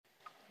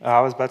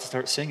I was about to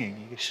start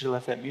singing. You should have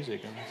left that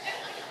music.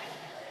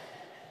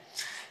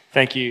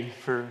 Thank you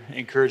for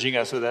encouraging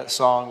us with that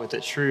song, with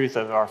the truth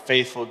of our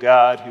faithful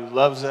God who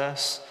loves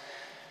us,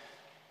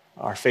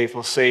 our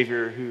faithful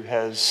Savior who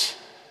has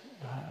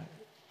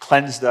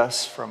cleansed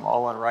us from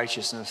all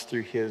unrighteousness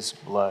through his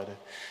blood.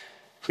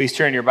 Please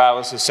turn your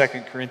Bibles to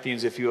 2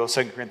 Corinthians, if you will,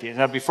 2 Corinthians.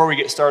 Now, before we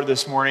get started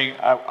this morning,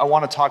 I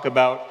want to talk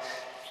about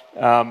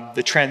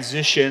the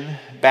transition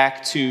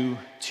back to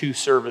 2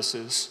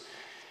 services.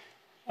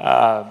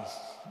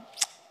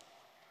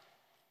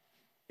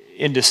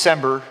 In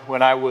December,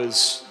 when I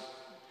was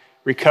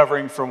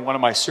recovering from one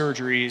of my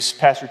surgeries,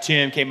 Pastor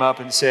Tim came up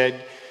and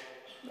said,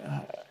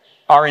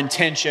 our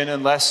intention,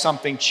 unless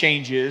something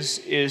changes,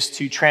 is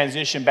to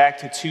transition back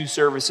to 2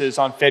 services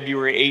on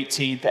February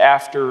 18th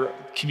after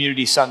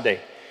Community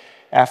Sunday.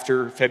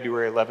 After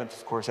February 11th,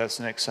 of course, that's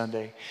the next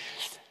Sunday.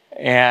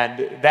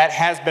 And that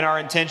has been our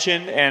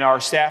intention, and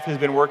our staff has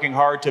been working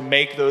hard to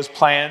make those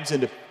plans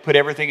and to put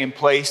everything in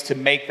place to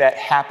make that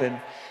happen.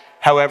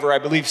 However, I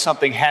believe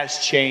something has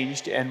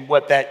changed, and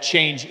what that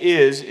change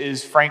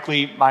is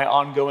frankly my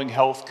ongoing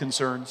health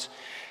concerns.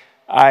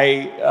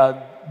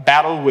 I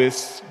battle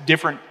with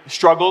different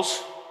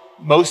struggles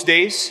most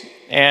days,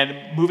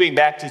 and moving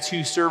back to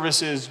 2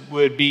 services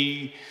would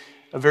be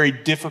a very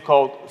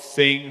difficult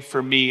thing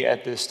for me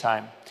at this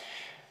time.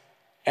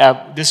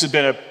 This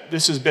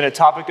has been a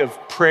topic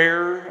of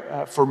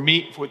prayer for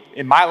me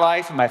in my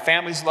life, in my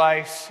family's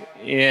life,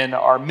 in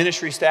our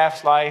ministry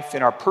staff's life,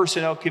 in our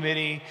personnel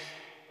committee,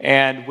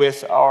 and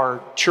with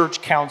our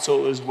church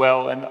council as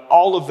well. And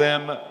all of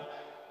them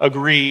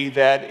agree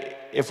that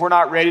if we're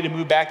not ready to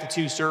move back to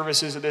 2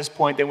 services at this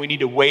point, then we need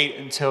to wait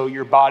until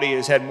your body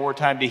has had more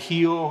time to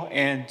heal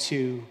and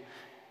to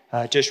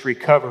just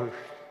recover,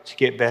 to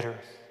get better.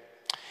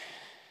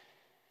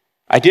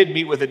 I did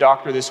meet with a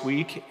doctor this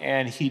week,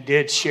 and he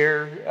did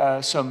share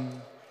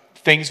some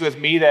things with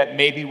me that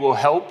maybe will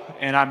help,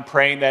 and I'm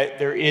praying that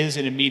there is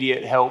an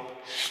immediate help.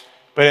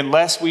 But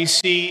unless we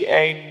see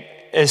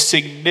a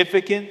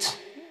significant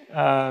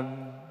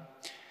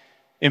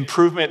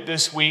improvement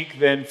this week,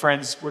 then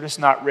friends, we're just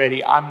not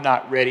ready. I'm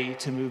not ready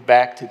to move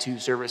back to 2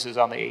 services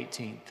on the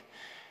 18th.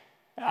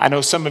 I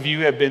know some of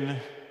you have been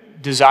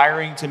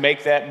desiring to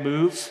make that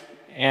move,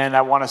 and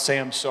I want to say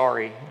I'm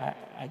sorry.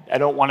 I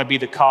don't want to be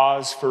the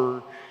cause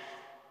for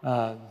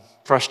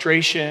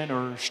frustration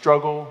or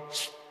struggle.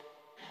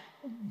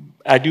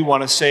 I do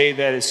want to say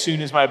that as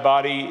soon as my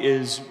body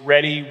is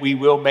ready, we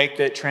will make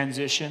that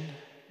transition.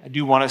 I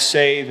do want to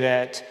say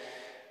that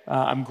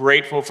I'm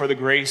grateful for the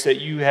grace that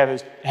you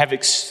have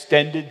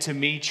extended to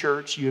me,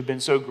 church. You have been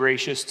so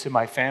gracious to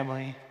my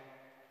family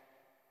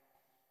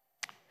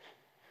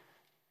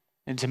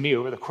and to me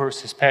over the course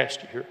of this past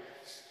year.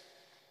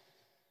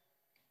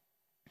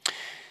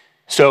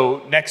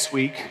 So next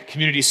week,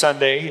 Community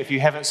Sunday, if you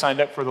haven't signed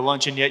up for the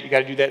luncheon yet, you got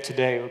to do that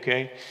today,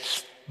 okay?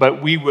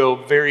 But we will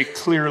very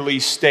clearly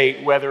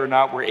state whether or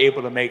not we're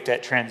able to make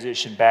that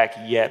transition back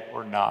yet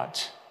or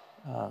not.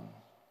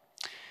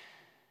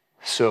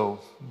 So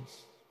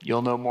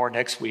you'll know more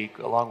next week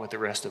along with the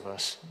rest of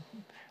us.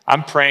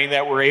 I'm praying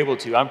that we're able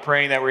to. I'm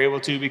praying that we're able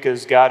to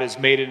because God has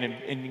made an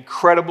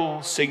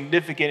incredible,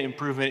 significant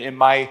improvement in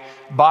my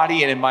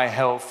body and in my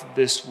health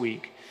this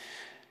week.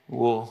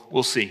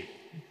 We'll see.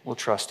 We'll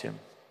trust him.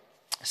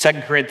 2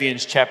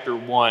 Corinthians chapter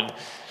 1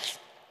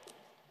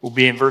 will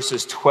be in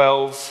verses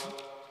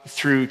 12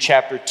 through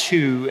chapter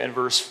 2 and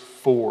verse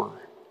 4.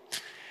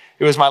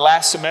 It was my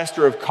last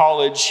semester of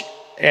college,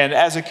 and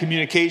as a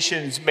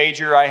communications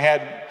major, I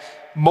had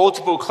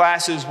multiple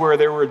classes where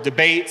there were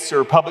debates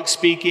or public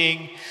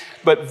speaking,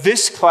 but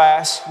this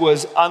class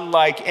was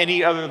unlike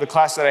any other of the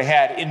class that I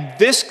had. In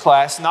this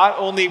class, not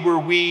only were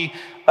we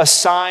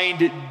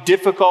assigned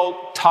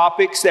difficult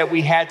topics that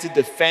we had to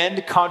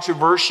defend,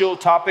 controversial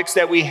topics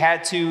that we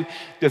had to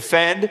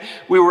defend,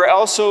 we were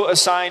also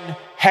assigned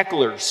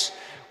hecklers.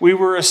 We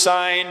were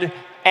assigned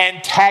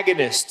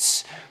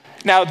antagonists.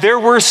 Now, there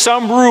were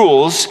some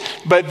rules,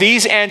 but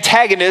these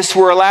antagonists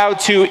were allowed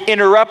to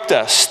interrupt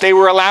us. They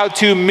were allowed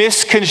to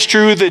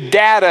misconstrue the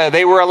data.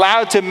 They were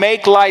allowed to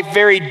make life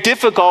very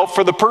difficult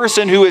for the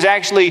person who is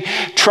actually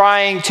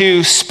trying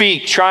to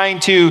speak, trying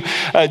to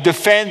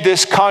defend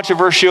this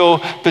controversial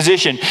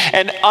position.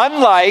 And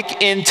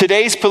unlike in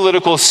today's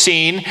political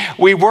scene,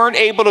 we weren't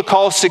able to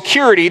call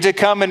security to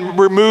come and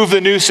remove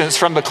the nuisance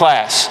from the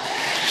class.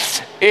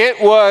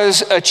 It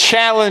was a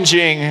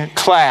challenging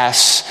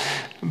class,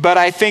 but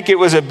I think it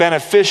was a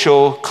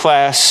beneficial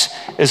class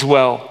as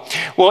well.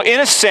 Well,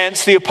 in a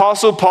sense, the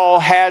Apostle Paul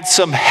had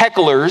some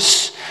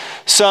hecklers,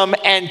 some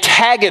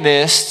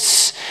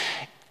antagonists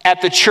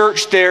at the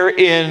church there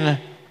in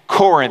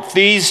Corinth.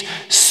 These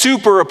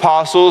super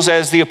apostles,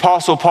 as the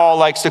Apostle Paul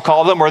likes to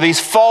call them, or these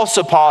false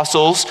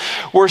apostles,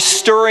 were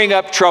stirring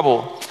up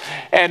trouble.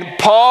 And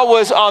Paul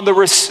was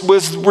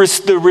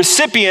the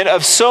recipient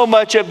of so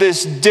much of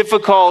this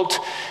difficult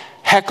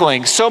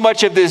heckling, so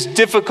much of this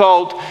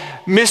difficult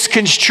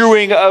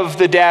misconstruing of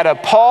the data.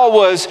 Paul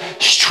was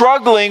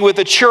struggling with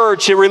the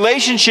church. The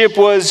relationship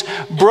was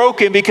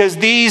broken because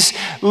these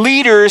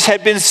leaders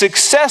had been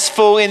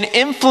successful in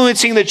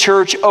influencing the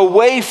church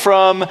away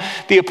from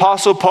the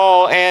Apostle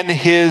Paul and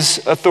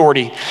his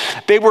authority.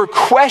 They were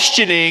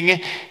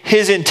questioning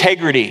his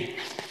integrity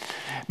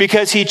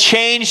because he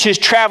changed his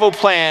travel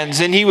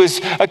plans and he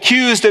was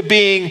accused of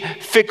being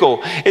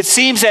fickle. It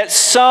seems that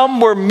some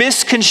were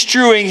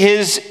misconstruing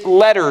his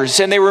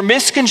letters, and they were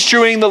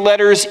misconstruing the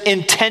letters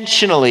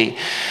intentionally.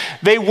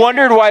 They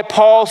wondered why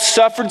Paul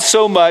suffered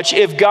so much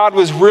if God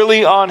was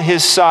really on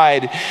his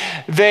side.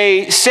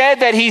 They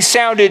said that he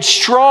sounded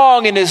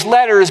strong in his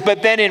letters,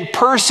 but then in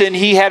person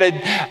he had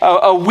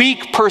a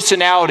weak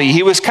personality.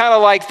 He was kind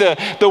of like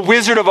the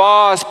Wizard of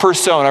Oz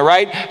persona,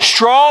 right?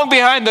 Strong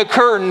behind the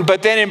curtain,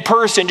 but then in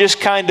person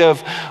just kind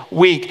of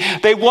weak.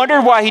 They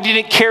wondered why he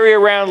didn't carry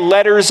around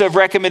letters of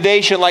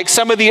recommendation like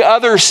some of the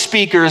other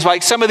speakers,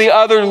 like some of the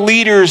other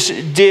leaders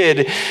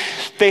did.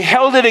 They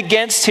held it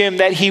against him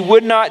that he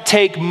would not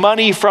take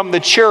money from the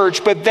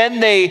church, but then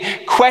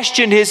they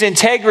questioned his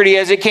integrity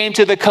as it came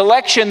to the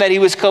collection that he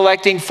was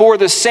collecting for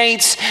the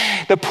saints,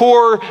 the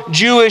poor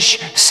Jewish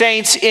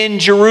saints in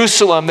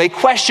Jerusalem. They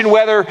questioned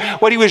whether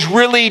what he was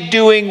really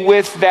doing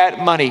with that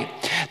money.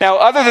 Now,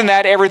 other than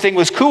that, everything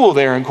was cool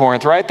there in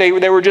Corinth, right? They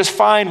were just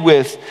fine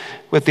with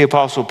the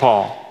Apostle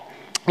Paul.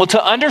 Well,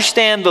 to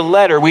understand the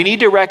letter, we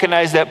need to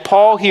recognize that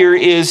Paul here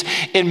is,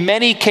 in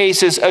many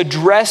cases,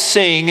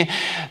 addressing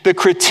the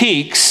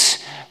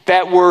critiques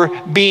that were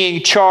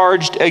being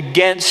charged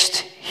against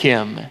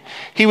him.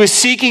 He was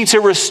seeking to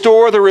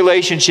restore the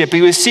relationship.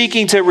 He was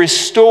seeking to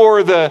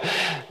restore the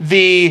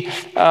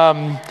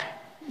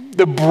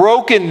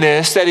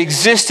brokenness that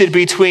existed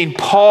between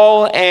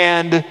Paul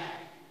and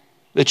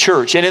the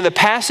church. And in the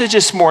passage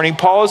this morning,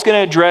 Paul is going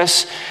to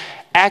address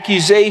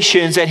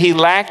accusations that he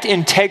lacked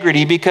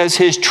integrity because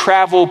his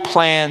travel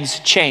plans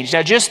changed.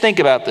 Now just think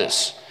about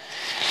this.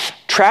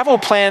 Travel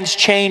plans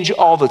change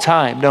all the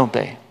time, don't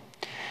they?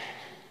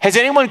 Has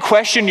anyone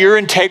questioned your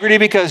integrity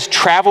because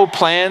travel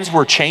plans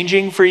were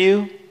changing for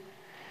you?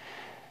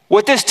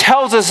 What this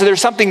tells us is there's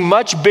something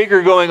much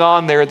bigger going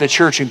on there at the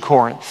church in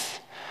Corinth.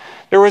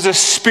 There was a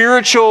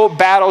spiritual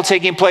battle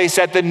taking place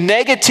that the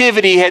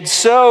negativity had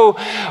so,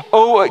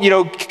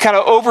 kind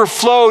of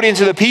overflowed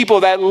into the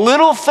people that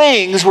little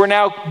things were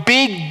now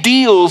big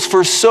deals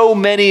for so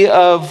many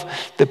of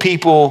the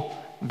people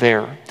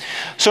there.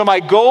 So my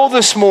goal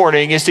this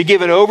morning is to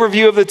give an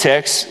overview of the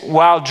text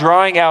while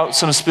drawing out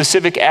some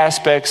specific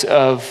aspects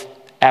of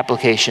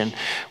application.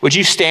 Would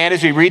you stand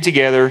as we read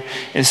together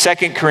in 2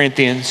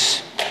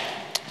 Corinthians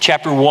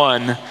chapter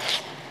 1,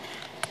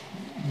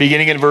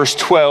 beginning in verse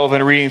 12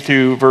 and reading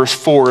through verse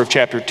 4 of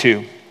chapter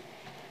 2.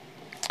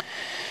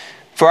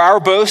 For our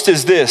boast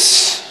is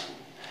this,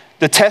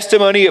 the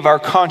testimony of our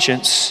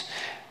conscience,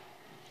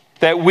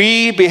 that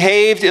we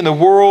behaved in the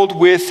world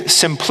with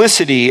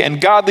simplicity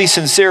and godly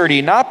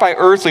sincerity, not by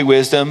earthly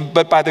wisdom,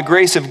 but by the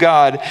grace of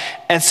God,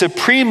 and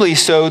supremely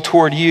so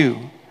toward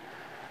you.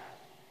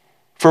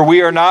 For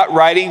we are not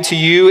writing to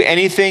you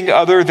anything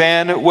other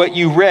than what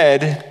you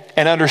read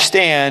and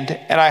understand,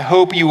 and I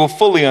hope you will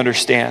fully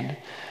understand,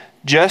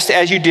 just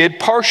as you did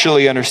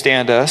partially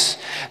understand us,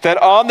 that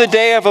on the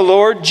day of the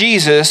Lord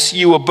Jesus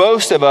you will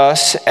boast of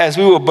us as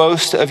we will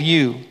boast of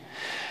you.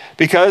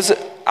 Because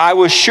I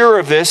was sure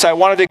of this, I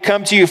wanted to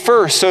come to you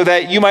first so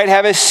that you might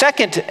have a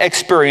second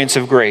experience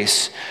of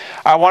grace.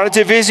 I wanted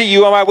to visit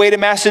you on my way to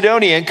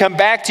Macedonia and come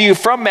back to you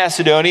from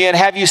Macedonia and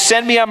have you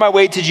send me on my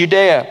way to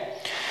Judea.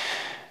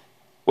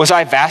 Was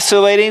I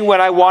vacillating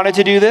when I wanted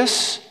to do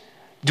this?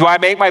 Do I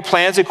make my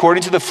plans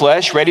according to the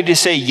flesh, ready to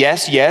say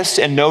yes, yes,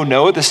 and no,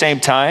 no at the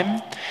same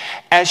time?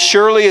 As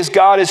surely as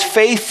God is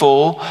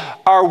faithful,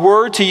 our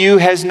word to you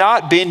has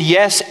not been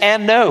yes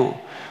and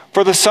no.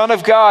 For the Son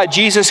of God,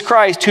 Jesus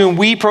Christ, whom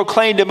we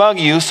proclaimed among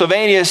you,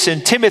 Silvanus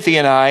and Timothy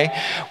and I,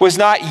 was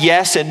not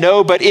yes and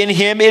no, but in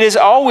him it is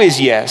always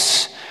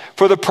yes.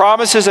 For the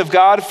promises of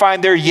God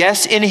find their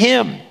yes in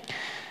him.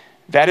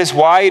 That is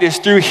why it is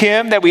through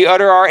him that we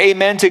utter our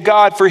amen to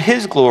God for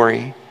his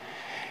glory.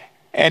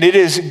 And it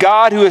is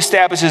God who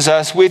establishes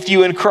us with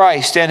you in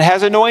Christ and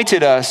has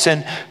anointed us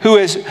and who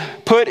has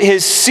put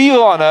his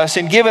seal on us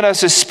and given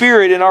us a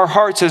spirit in our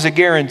hearts as a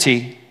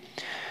guarantee.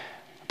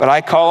 But I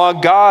call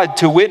on God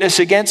to witness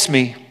against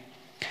me.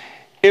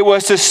 It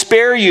was to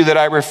spare you that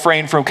I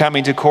refrained from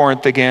coming to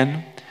Corinth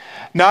again.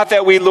 Not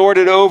that we lord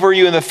it over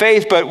you in the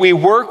faith, but we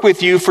work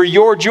with you for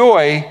your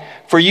joy,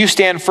 for you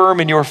stand firm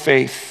in your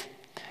faith.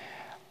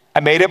 I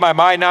made up my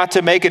mind not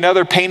to make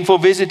another painful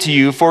visit to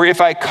you, for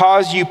if I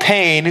cause you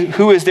pain,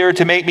 who is there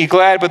to make me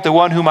glad but the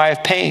one whom I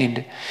have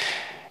pained?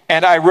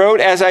 And I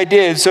wrote as I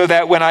did, so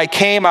that when I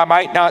came, I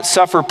might not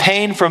suffer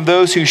pain from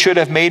those who should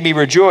have made me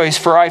rejoice,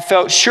 for I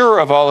felt sure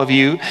of all of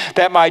you,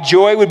 that my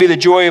joy would be the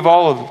joy of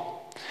all of you.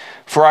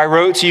 For I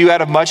wrote to you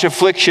out of much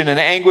affliction and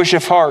anguish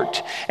of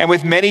heart, and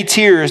with many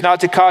tears,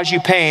 not to cause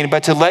you pain,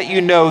 but to let you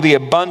know the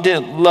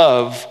abundant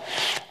love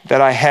that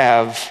I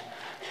have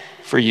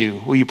for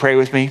you. Will you pray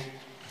with me?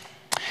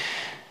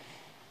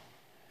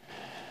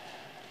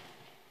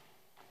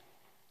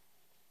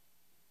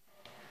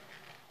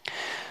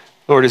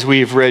 Lord, as we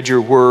have read your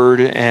word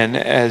and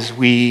as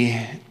we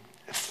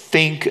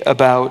think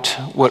about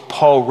what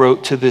Paul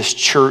wrote to this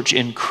church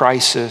in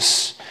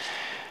crisis,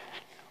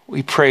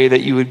 we pray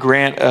that you would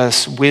grant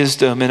us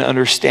wisdom and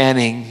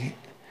understanding,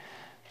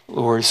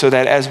 Lord, so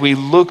that as we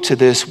look to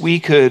this, we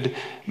could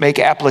make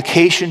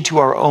application to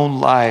our own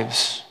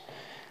lives,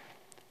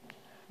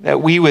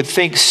 that we would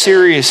think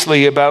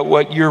seriously about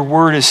what your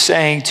word is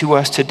saying to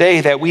us today,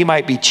 that we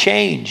might be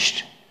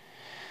changed,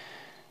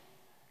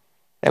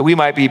 that we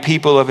might be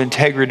people of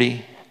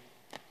integrity,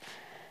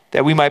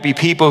 that we might be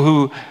people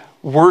who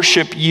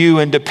worship you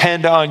and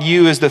depend on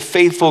you as the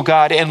faithful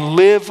God and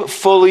live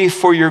fully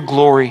for your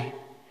glory.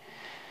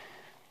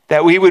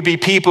 That we would be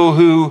people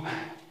who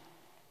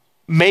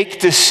make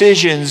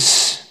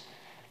decisions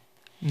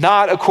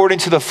not according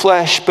to the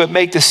flesh, but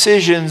make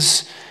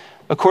decisions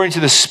according to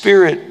the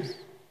Spirit.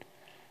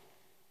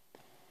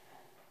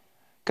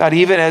 God,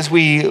 even as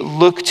we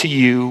look to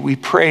you, we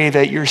pray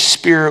that your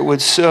Spirit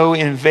would so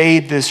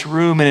invade this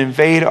room and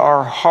invade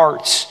our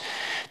hearts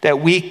that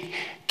we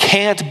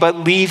can't but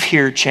leave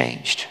here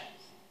changed,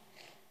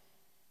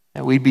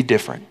 that we'd be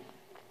different.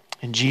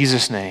 In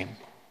Jesus' name,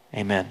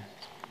 amen.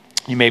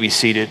 You may be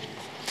seated.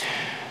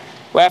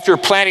 Well, after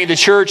planting the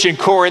church in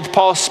Corinth,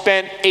 Paul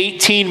spent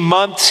 18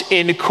 months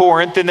in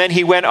Corinth, and then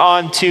he went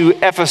on to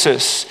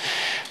Ephesus.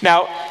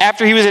 Now,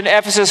 after he was in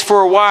Ephesus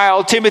for a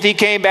while, Timothy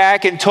came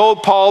back and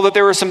told Paul that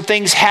there were some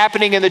things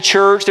happening in the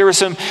church. There were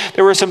some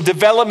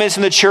developments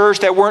in the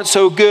church that weren't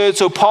so good.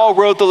 So Paul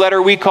wrote the letter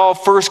we call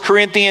 1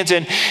 Corinthians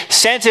and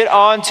sent it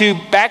on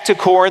back to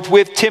Corinth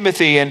with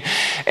Timothy.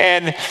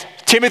 And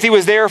Timothy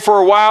was there for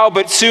a while,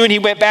 but soon he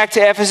went back to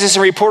Ephesus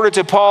and reported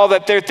to Paul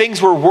that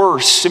things were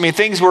worse. I mean,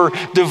 things were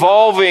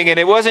devolving, and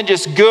it wasn't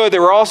just good.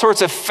 There were all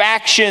sorts of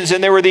factions,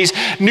 and there were these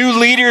new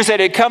leaders that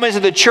had come into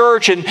the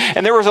church, and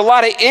there was a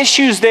lot of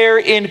issues there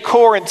in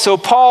Corinth. So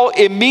Paul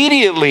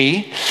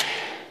immediately,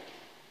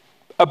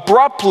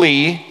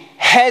 abruptly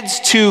heads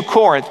to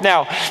Corinth.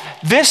 Now,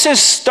 this is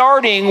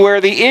starting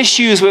where the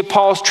issues with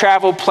Paul's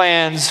travel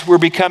plans were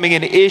becoming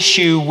an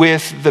issue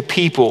with the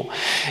people.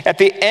 At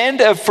the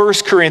end of 1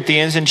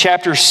 Corinthians in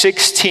chapter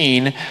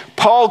 16,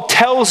 Paul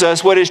tells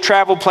us what his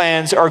travel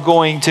plans are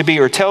going to be,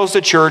 or tells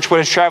the church what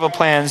his travel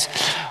plans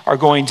are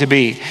going to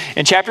be.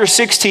 In chapter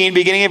 16,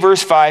 beginning in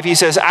verse 5, he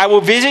says, "I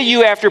will visit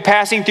you after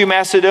passing through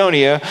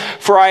Macedonia,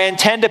 for I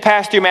intend to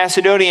pass through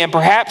Macedonia, and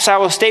perhaps I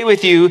will stay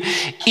with you,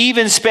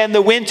 even spend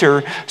the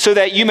winter, so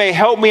that you may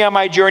help me on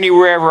my journey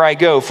wherever I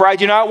go. For I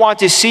do not want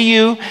to see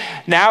you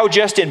now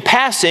just in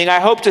passing.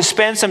 I hope to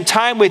spend some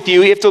time with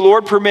you if the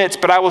Lord permits,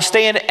 but I will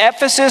stay in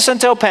Ephesus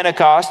until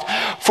Pentecost,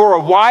 for a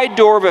wide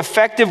door of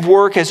effective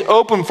work has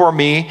opened for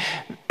me,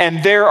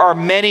 and there are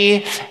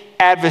many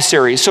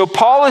adversaries." So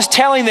Paul is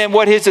telling them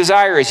what his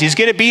desire is. He's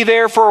going to be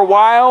there for a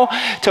while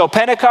till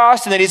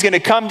Pentecost, and then he's going to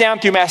come down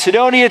through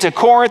Macedonia to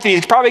Corinth, and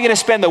he's probably going to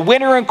spend the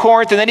winter in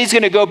Corinth, and then he's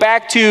going to go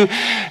back to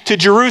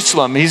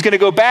Jerusalem. He's going to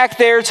go back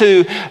there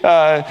to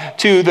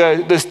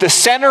the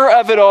center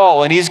of it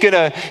all, and he's going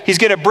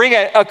to bring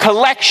a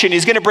collection.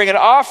 He's going to bring an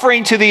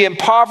offering to the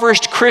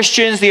impoverished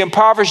Christians, the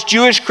impoverished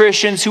Jewish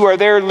Christians who are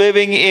there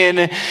living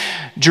in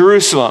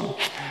Jerusalem.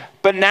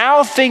 But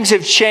now things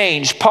have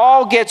changed.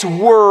 Paul gets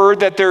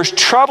word that there's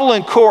trouble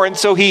in Corinth,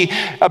 so he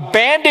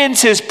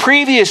abandons his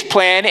previous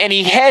plan and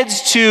he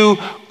heads to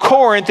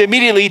Corinth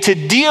immediately to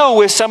deal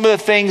with some of the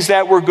things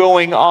that were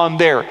going on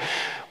there.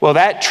 Well,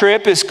 that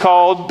trip is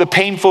called the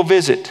painful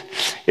visit.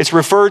 It's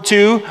referred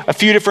to a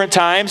few different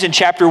times in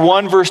chapter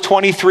 1, verse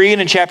 23,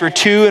 and in chapter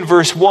 2 and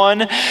verse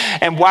 1.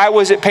 And why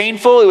was it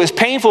painful? It was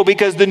painful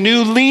because the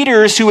new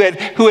leaders who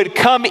had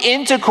come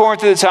into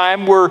Corinth at the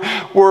time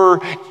were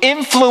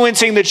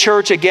influencing the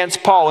church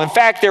against Paul. In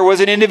fact, there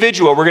was an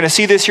individual, we're going to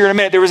see this here in a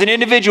minute, there was an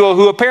individual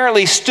who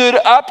apparently stood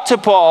up to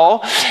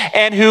Paul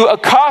and who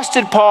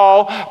accosted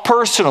Paul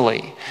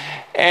personally.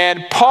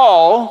 And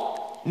Paul,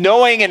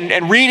 knowing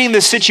and reading the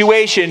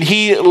situation,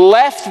 he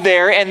left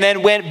there and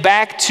then went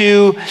back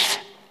to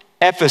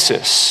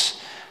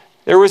Ephesus.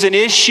 There was an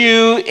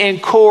issue in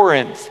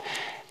Corinth,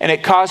 and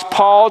it caused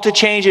Paul to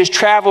change his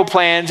travel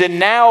plans, and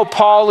now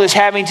Paul is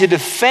having to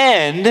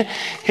defend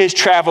his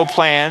travel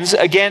plans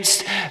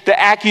against the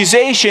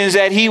accusations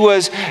that he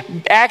was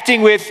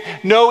acting with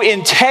no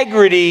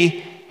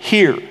integrity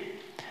here.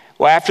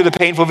 Well, after the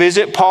painful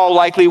visit, Paul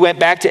likely went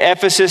back to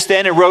Ephesus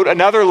then and wrote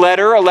another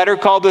letter, a letter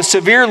called the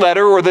severe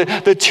letter or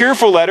the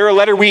tearful letter, a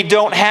letter we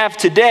don't have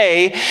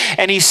today.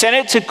 And he sent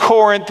it to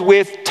Corinth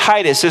with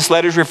Titus. This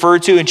letter is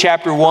referred to in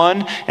chapter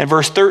 1 and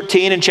verse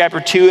 13 and chapter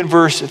 2 and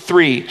verse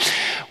 3.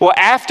 Well,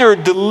 after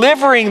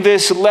delivering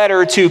this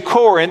letter to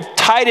Corinth,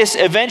 Titus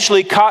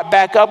eventually caught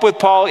back up with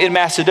Paul in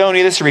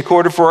Macedonia. This is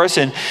recorded for us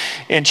in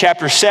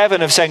chapter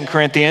 7 of 2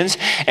 Corinthians.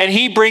 And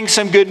he brings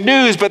some good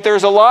news, but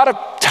there's a lot of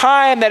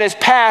time that has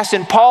passed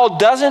and Paul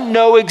doesn't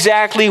know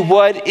exactly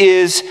what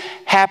is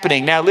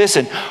happening. Now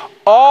listen,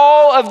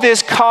 all of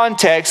this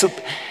context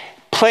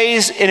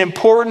plays an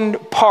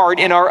important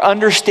part in our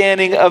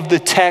understanding of the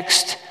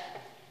text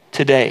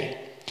today.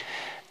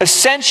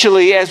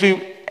 Essentially, as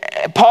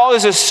Paul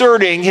is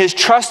asserting his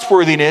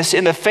trustworthiness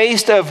in the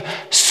face of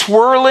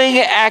swirling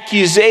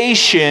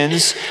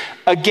accusations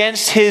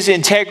against his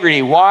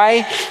integrity.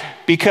 Why?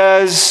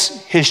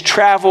 Because his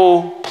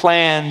travel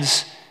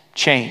plans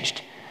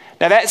changed.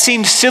 Now that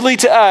seems silly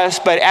to us,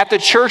 but at the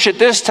church at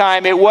this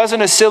time, it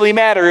wasn't a silly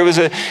matter.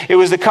 It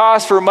was the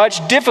cause for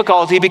much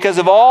difficulty because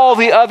of all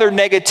the other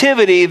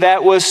negativity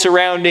that was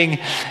surrounding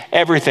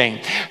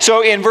everything.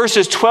 So in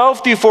verses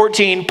 12 through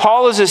 14,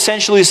 Paul is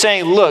essentially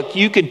saying, look,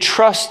 you can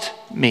trust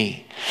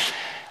me.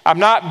 I'm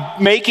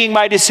not making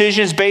my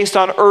decisions based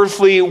on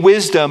earthly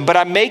wisdom, but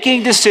I'm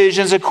making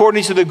decisions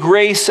according to the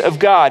grace of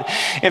God.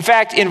 In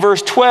fact, in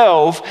verse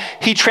 12,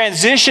 he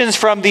transitions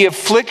from the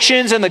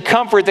afflictions and the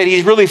comfort that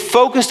he's really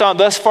focused on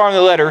thus far in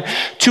the letter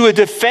to a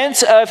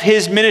defense of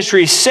his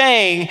ministry,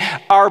 saying,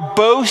 our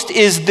boast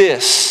is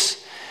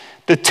this,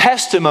 the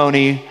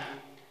testimony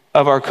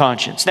of our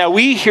conscience. Now,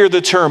 we hear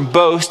the term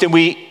boast and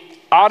we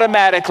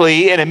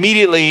automatically and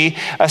immediately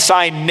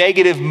assign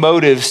negative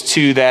motives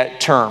to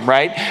that term,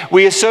 right?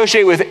 We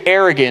associate with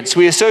arrogance,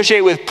 we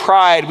associate with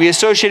pride, we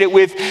associate it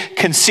with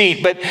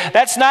conceit, but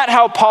that's not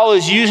how Paul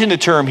is using the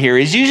term here.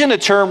 He's using the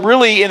term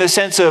really in the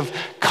sense of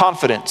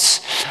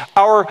confidence.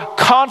 Our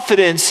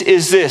confidence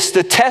is this,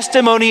 the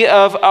testimony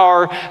of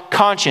our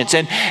conscience.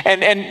 And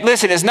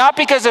listen, it's not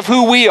because of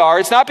who we are,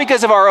 it's not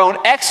because of our own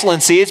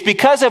excellency, it's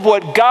because of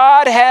what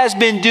God has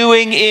been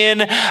doing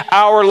in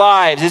our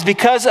lives. It's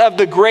because of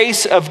the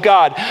grace of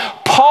God.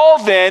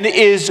 Paul then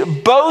is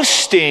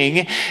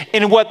boasting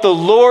in what the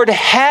Lord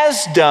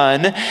has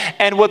done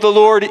and what the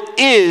Lord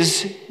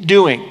is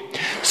doing.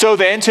 So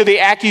then, to the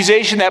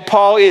accusation that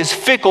Paul is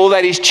fickle,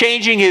 that he's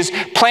changing his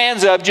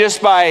plans up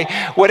just by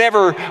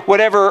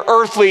whatever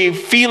earthly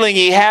feeling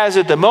he has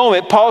at the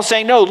moment, Paul's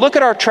saying, no, look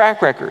at our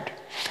track record.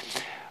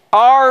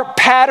 Our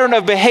pattern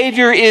of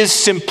behavior is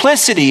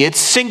simplicity, it's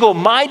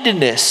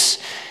single-mindedness,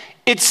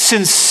 it's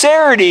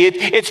sincerity,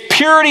 it's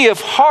purity of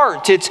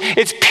heart,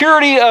 it's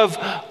purity of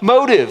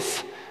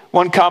motive.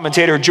 One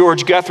commentator,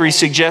 George Guthrie,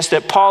 suggests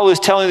that Paul is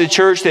telling the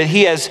church that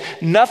he has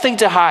nothing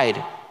to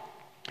hide,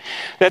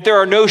 that there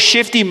are no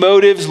shifty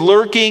motives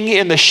lurking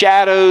in the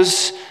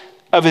shadows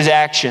of his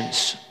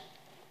actions.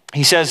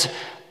 He says,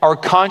 our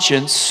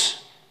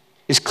conscience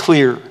is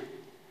clear,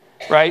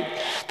 right?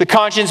 The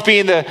conscience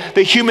being the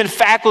human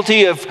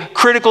faculty of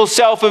critical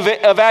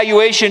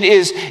self-evaluation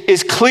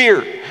is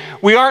clear.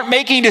 We aren't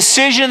making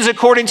decisions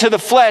according to the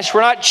flesh. We're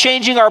not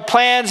changing our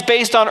plans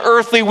based on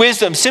earthly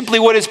wisdom, simply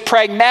what is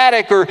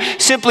pragmatic or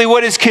simply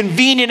what is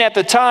convenient at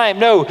the time.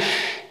 No,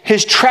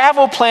 his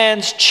travel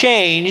plans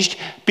changed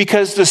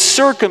because the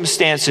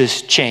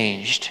circumstances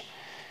changed.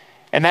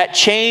 And that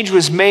change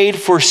was made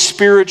for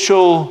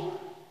spiritual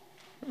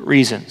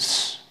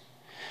reasons.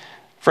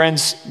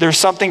 Friends, there's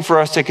something for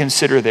us to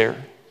consider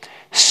there.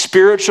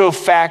 Spiritual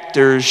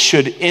factors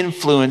should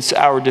influence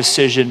our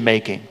decision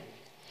making.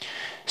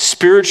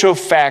 Spiritual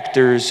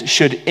factors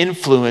should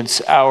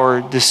influence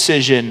our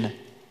decision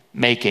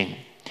making.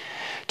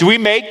 Do we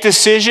make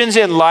decisions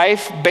in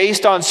life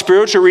based on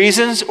spiritual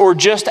reasons or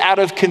just out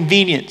of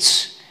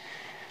convenience?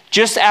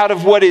 Just out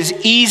of what is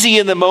easy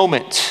in the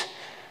moment?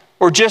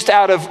 Or just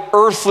out of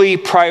earthly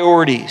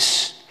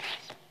priorities?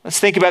 Let's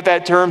think about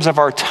that in terms of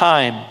our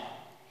time.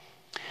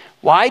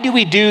 Why do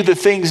we do the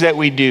things that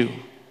we do?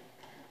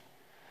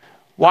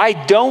 Why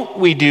don't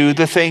we do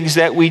the things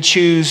that we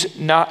choose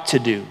not to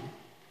do?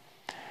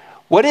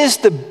 What is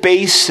the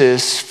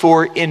basis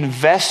for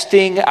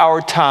investing our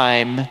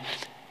time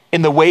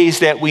in the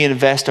ways that we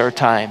invest our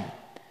time?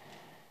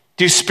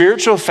 Do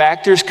spiritual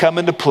factors come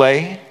into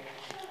play?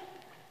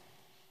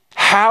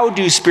 How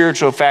do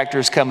spiritual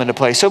factors come into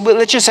play? So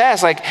let's just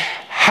ask,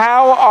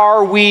 how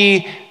are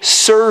we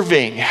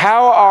serving?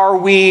 How are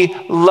we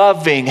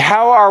loving?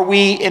 How are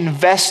we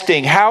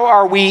investing? How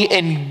are we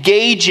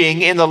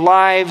engaging in the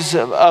lives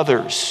of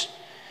others?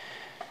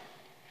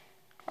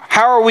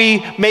 How are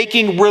we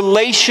making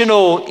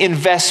relational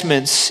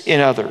investments in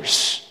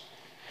others?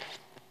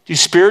 Do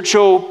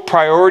spiritual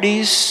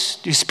priorities,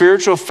 do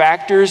spiritual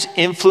factors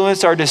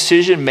influence our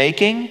decision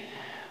making?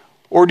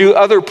 Or do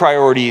other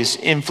priorities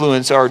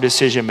influence our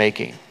decision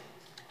making?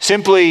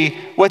 Simply,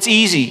 what's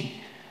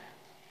easy?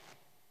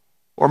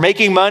 Or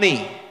making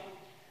money?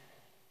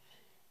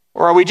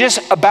 Or are we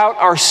just about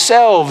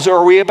ourselves? Or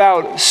are we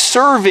about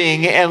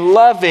serving and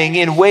loving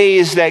in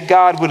ways that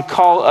God would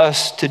call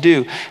us to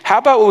do? How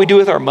about what we do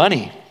with our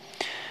money?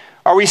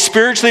 Are we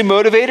spiritually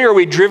motivated, or are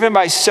we driven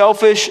by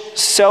selfish,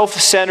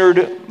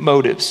 self-centered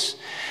motives?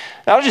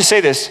 Now, I'll just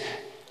say this.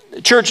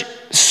 Church,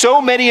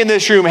 so many in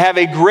this room have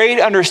a great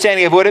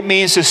understanding of what it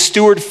means to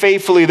steward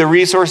faithfully the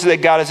resources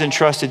that God has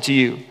entrusted to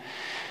you.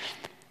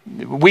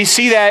 We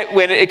see that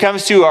when it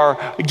comes to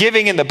our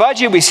giving in the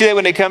budget. We see that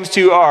when it comes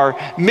to our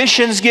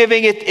missions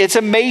giving. It's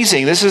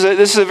amazing. This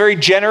is a very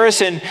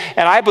generous and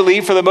I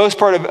believe for the most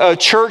part a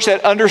church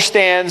that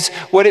understands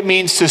what it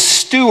means to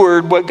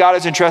steward what God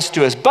has entrusted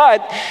to us.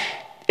 But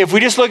if we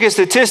just look at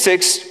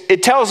statistics,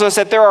 it tells us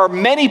that there are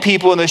many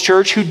people in this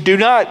church who do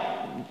not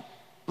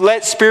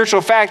let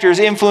spiritual factors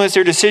influence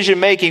their decision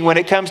making when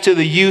it comes to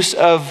the use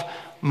of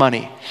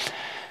money.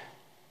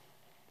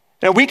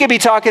 Now, we could be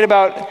talking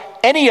about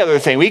any other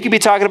thing. We could be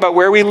talking about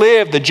where we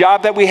live, the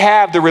job that we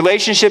have, the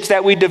relationships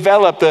that we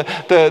develop,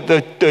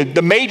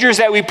 the majors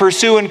that we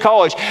pursue in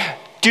college.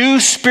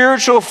 Do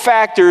spiritual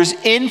factors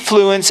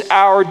influence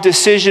our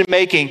decision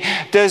making?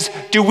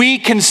 Do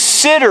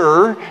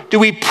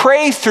we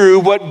pray through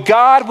what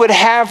God would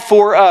have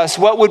for us,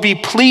 what would be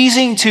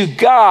pleasing to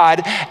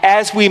God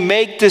as we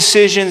make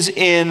decisions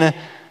in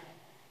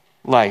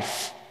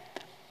life?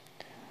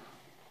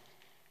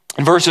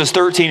 In verses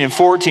 13 and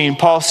 14,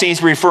 Paul seems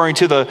to be referring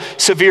to the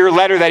severe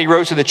letter that he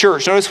wrote to the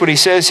church. Notice what he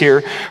says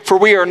here. For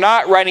we are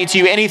not writing to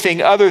you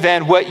anything other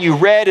than what you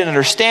read and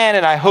understand,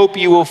 and I hope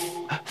you will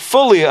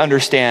fully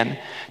understand.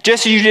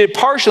 Just as you did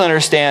partially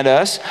understand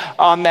us,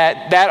 on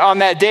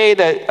that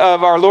day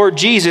of our Lord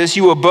Jesus,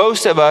 you will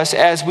boast of us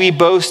as we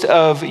boast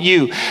of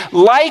you.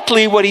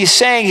 Likely what he's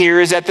saying here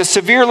is that the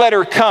severe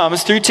letter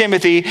comes through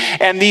Timothy,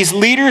 and these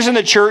leaders in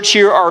the church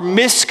here are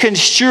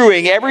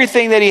misconstruing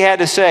everything that he had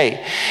to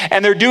say.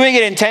 And they're doing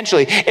it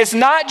intentionally. It's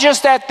not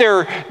just that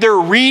they're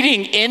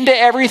reading into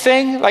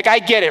everything. Like, I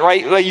get it,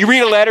 right? Like, you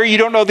read a letter, you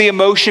don't know the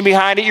emotion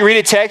behind it. You read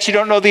a text, you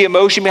don't know the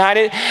emotion behind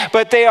it.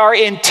 But they are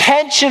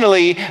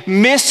intentionally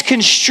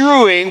misconstruing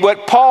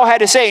what Paul had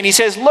to say. And he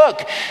says,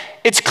 look,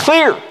 it's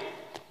clear.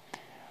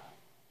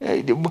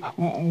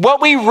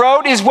 What we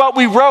wrote is what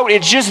we wrote.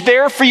 It's just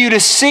there for you to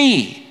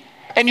see.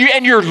 And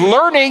you're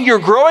learning, you're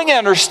growing in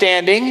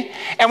understanding,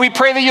 and we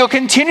pray that you'll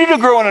continue to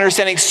grow in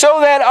understanding so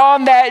that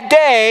on that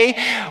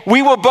day,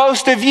 we will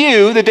boast of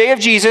you, the day of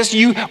Jesus,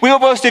 we will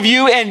boast of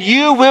you, and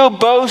you will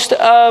boast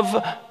of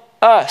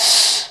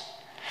us.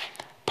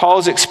 Paul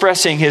is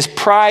expressing his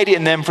pride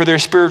in them for their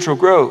spiritual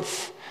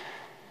growth.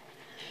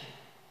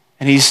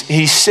 And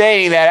he's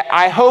saying that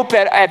I hope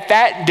that at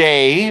that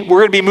day, we're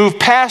going to be moved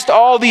past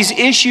all these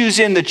issues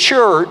in the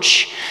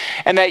church,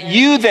 and that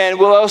you then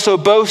will also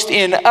boast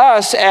in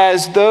us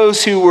as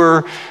those who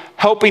were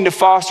helping to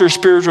foster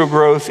spiritual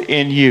growth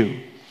in you.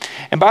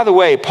 And by the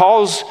way,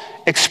 Paul's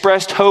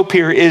expressed hope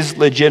here is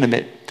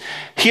legitimate.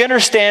 He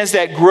understands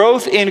that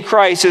growth in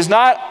Christ is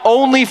not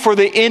only for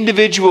the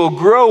individual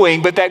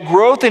growing, but that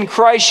growth in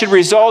Christ should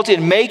result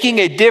in making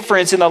a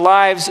difference in the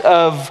lives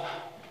of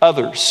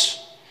others.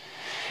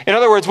 In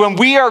other words, when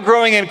we are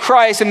growing in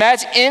Christ, and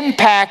that's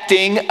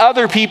impacting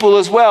other people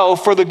as well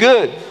for the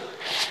good.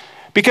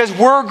 Because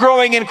we're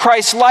growing in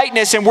Christ's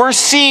likeness, and we're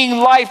seeing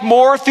life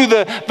more through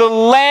the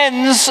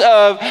lens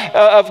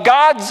of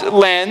God's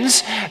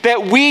lens,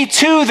 that we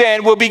too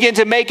then will begin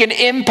to make an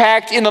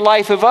impact in the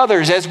life of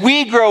others as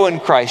we grow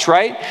in Christ,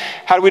 right?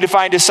 How do we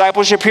define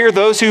discipleship here?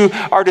 Those who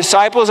are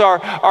disciples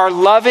are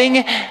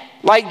loving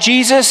like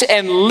Jesus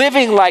and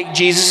living like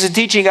Jesus and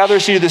teaching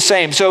others to do the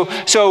same. So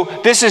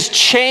this is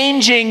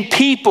changing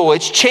people.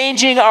 It's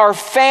changing our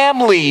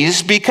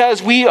families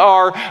because we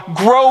are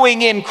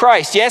growing in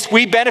Christ. Yes,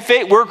 we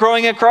benefit. We're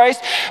growing in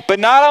Christ.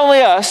 But not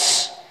only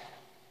us,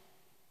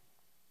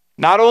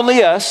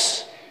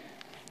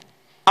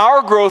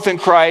 our growth in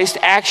Christ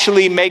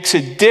actually makes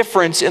a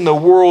difference in the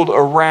world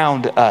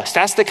around us.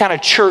 That's the kind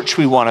of church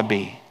we want to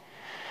be.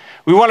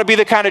 We want to be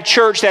the kind of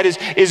church that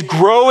is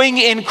growing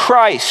in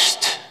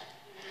Christ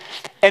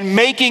and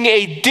making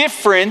a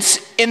difference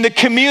in the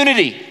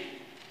community,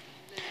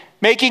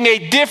 making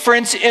a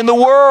difference in the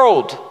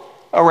world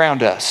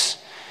around us.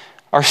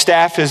 Our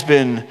staff has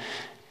been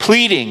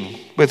pleading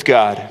with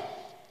God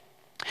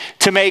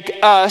to make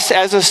us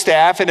as a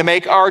staff and to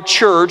make our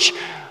church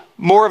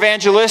more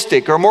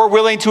evangelistic, or more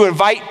willing to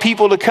invite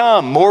people to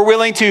come, more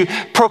willing to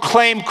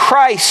proclaim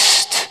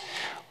Christ.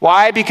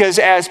 Why? Because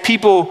as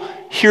people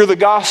hear the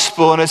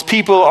gospel and as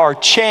people are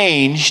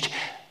changed,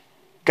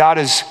 God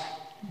is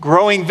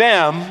growing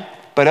them,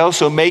 but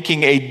also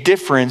making a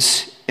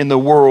difference in the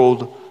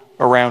world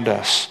around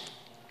us.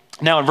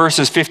 Now in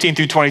verses 15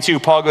 through 22,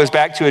 Paul goes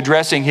back to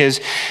addressing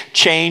his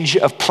change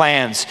of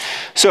plans.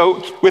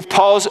 So with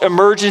Paul's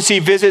emergency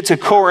visit to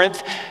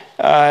Corinth,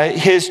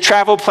 his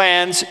travel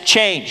plans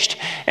changed.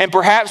 And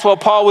perhaps while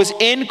Paul was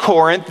in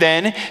Corinth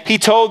then, he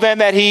told them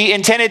that he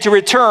intended to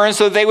return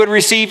so that they would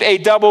receive a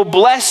double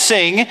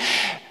blessing,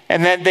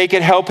 and that they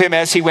could help him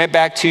as he went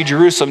back to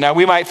Jerusalem. Now,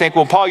 we might think,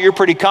 well, Paul, you're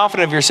pretty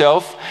confident of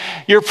yourself.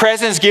 Your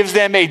presence gives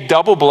them a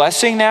double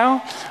blessing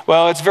now?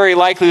 Well, it's very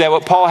likely that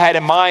what Paul had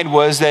in mind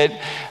was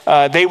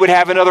that they would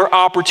have another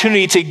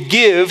opportunity to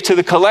give to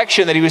the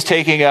collection that he was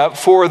taking up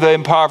for the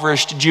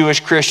impoverished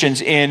Jewish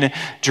Christians in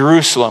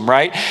Jerusalem,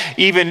 right?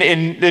 Even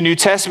in the New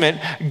Testament,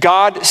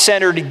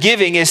 God-centered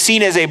giving is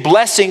seen as a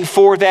blessing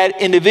for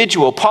that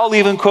individual. Paul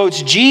even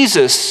quotes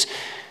Jesus,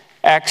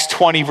 Acts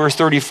 20, verse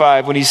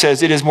 35, when he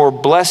says, "It is more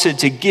blessed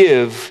to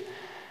give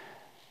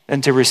than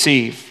to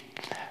receive."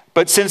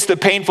 But since the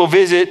painful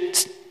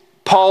visit,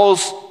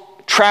 Paul's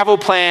travel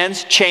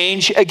plans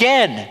change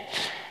again.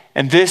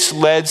 And this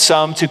led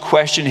some to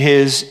question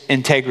his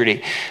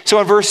integrity. So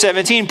in verse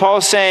 17, Paul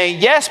is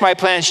saying, yes, my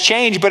plans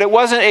changed, but it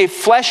wasn't a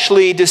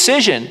fleshly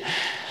decision.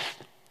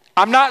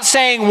 I'm not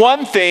saying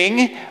one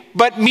thing,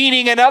 but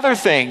meaning another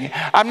thing.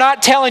 I'm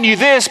not telling you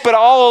this, but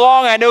all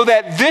along I know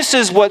that this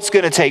is what's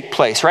going to take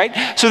place,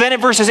 right? So then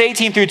in verses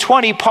 18 through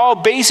 20, Paul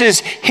bases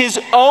his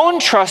own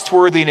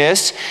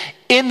trustworthiness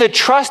in the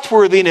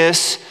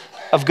trustworthiness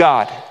of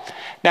God.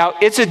 Now,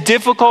 it's a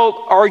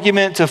difficult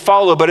argument to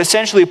follow, but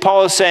essentially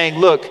Paul is saying,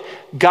 look,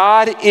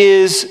 God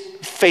is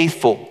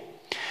faithful.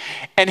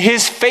 And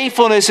his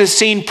faithfulness is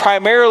seen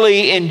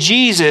primarily in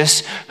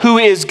Jesus, who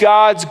is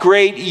God's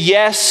great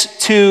yes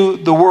to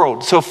the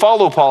world. So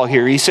follow Paul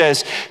here. He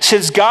says,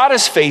 since God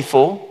is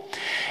faithful,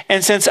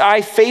 and since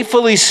I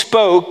faithfully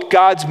spoke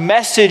God's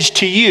message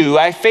to you,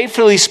 I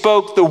faithfully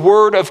spoke the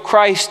word of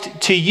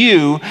Christ to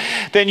you,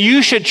 then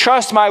you should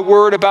trust my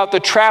word about the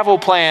travel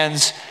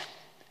plans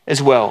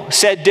as well.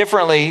 Said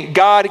differently,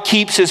 God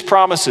keeps his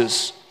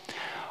promises.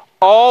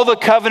 All the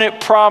covenant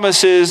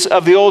promises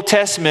of the Old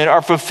Testament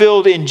are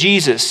fulfilled in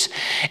Jesus.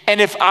 And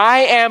if I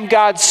am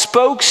God's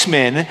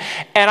spokesman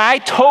and I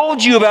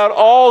told you about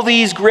all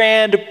these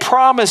grand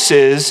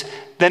promises,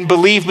 then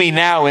believe me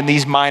now in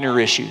these minor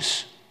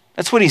issues.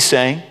 That's what he's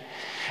saying.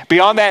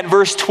 Beyond that, in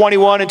verse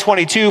 21 and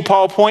 22,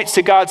 Paul points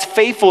to God's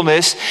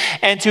faithfulness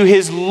and to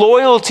his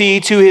loyalty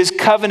to his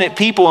covenant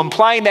people,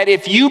 implying that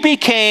if you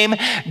became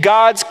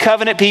God's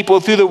covenant people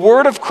through the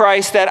word of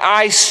Christ that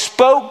I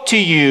spoke to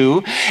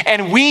you,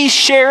 and we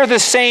share the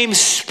same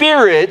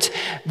spirit,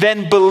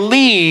 then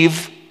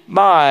believe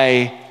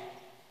my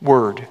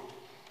word.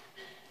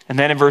 And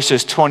then in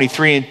verses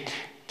 23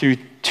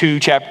 through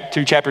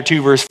chapter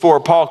 2, verse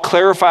 4, Paul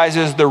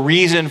clarifies the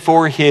reason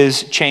for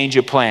his change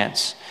of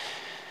plans.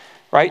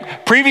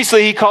 Right?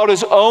 Previously, he called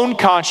his own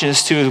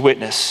conscience to his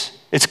witness.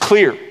 It's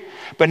clear.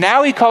 But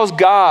now he calls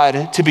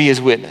God to be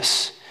his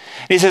witness.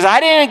 And he says,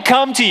 I didn't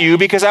come to you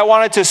because I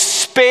wanted to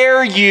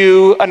spare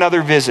you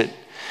another visit.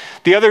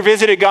 The other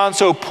visit had gone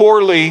so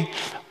poorly,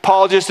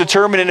 Paul just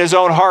determined in his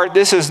own heart,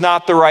 this is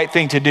not the right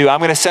thing to do. I'm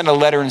going to send a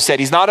letter instead.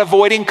 He's not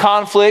avoiding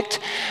conflict.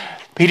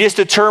 He just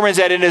determines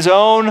that in his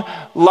own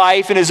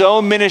life, in his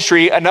own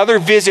ministry, another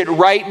visit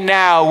right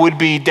now would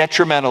be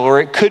detrimental,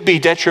 or it could be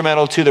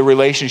detrimental to the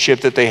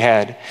relationship that they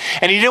had.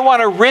 And he didn't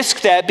want to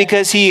risk that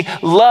because he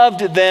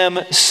loved them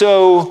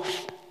so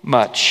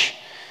much.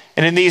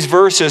 And in these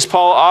verses,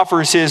 Paul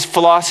offers his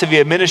philosophy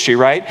of ministry,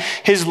 right?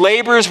 His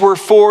labors were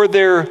for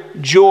their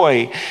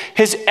joy.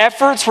 His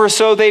efforts were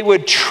so they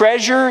would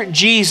treasure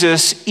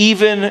Jesus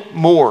even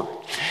more.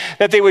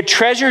 That they would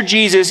treasure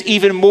Jesus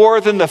even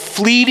more than the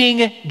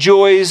fleeting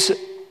joys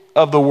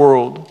of the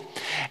world.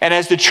 And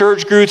as the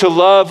church grew to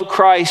love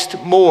Christ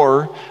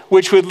more,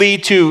 which would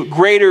lead to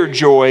greater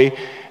joy,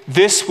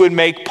 this would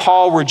make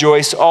Paul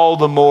rejoice all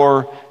the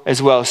more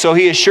as well. So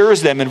he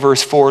assures them in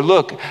verse 4,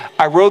 look,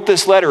 I wrote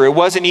this letter. It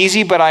wasn't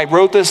easy, but I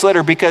wrote this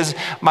letter because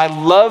my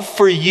love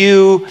for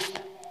you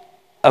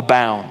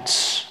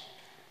abounds.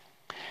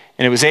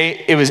 And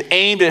it was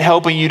aimed at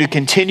helping you to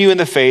continue in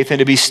the faith and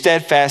to be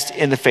steadfast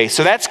in the faith.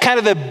 So that's kind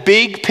of the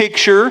big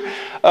picture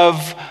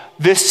of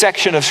this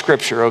section of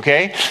Scripture,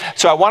 okay?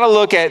 So I want to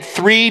look at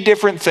three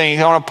different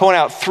things. I want to point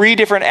out three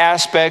different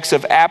aspects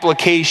of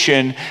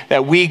application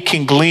that we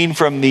can glean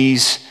from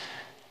these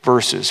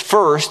verses.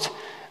 First,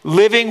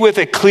 living with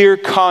a clear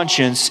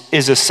conscience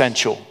is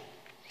essential.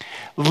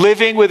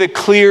 Living with a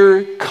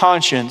clear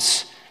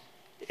conscience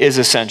is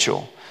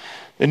essential.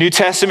 The New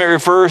Testament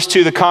refers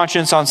to the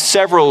conscience on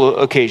several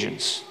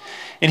occasions.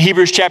 In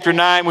Hebrews chapter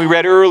 9, we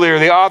read earlier,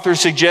 the author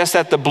suggests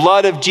that the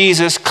blood of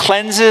Jesus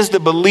cleanses the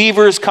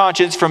believer's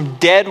conscience from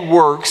dead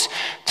works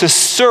to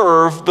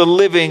serve the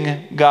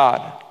living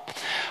God.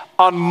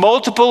 On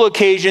multiple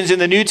occasions in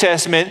the New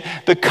Testament,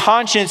 the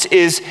conscience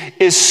is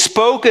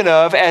spoken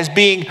of as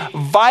being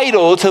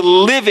vital to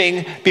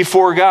living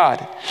before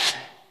God.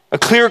 A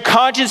clear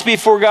conscience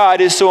before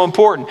God is so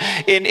important.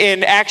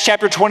 In Acts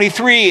chapter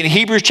 23, in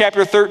Hebrews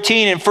chapter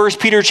 13, and 1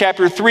 Peter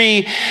chapter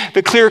 3,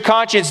 the clear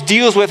conscience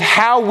deals with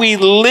how we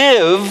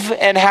live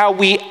and how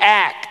we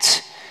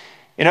act.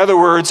 In other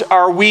words,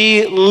 are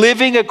we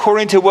living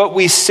according to what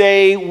we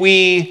say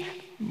we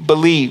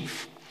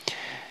believe?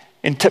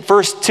 In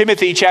 1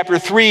 Timothy chapter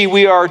 3,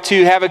 we are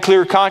to have a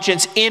clear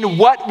conscience in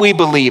what we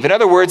believe. In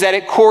other words, that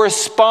it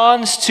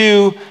corresponds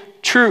to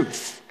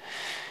truth.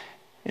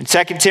 In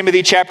 2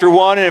 Timothy chapter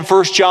 1 and in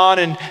 1 John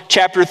and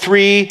chapter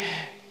 3,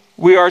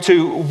 we are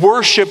to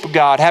worship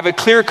God, have a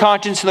clear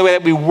conscience in the way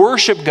that we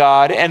worship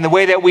God and the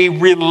way that we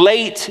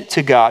relate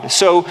to God.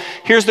 So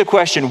here's the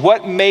question.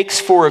 What makes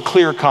for a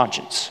clear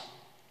conscience?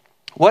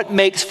 What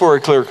makes for a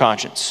clear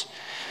conscience?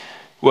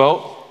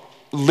 Well,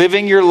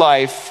 living your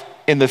life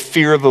in the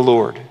fear of the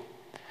Lord.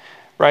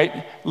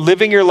 Right?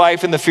 Living your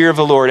life in the fear of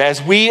the Lord.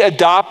 As we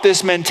adopt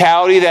this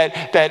mentality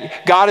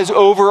that God is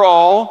over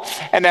all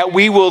and that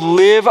we will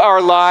live our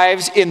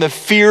lives in the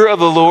fear of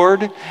the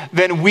Lord,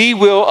 then we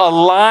will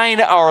align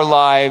our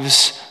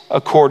lives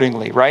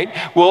accordingly, right?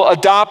 We'll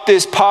adopt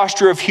this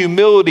posture of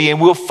humility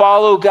and we'll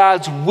follow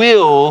God's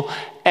will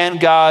and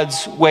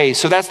God's ways.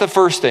 So that's the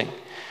first thing.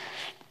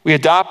 We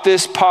adopt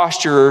this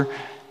posture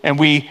and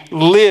we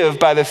live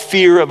by the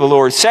fear of the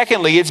Lord.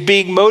 Secondly, it's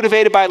being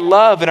motivated by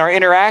love in our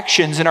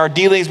interactions and our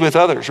dealings with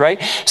others,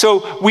 right?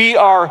 So we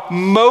are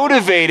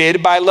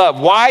motivated by love.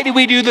 Why do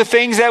we do the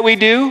things that we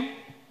do?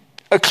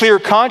 A clear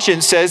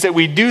conscience says that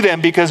we do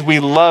them because we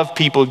love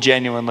people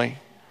genuinely,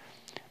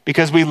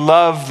 because we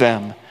love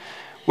them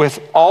with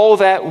all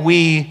that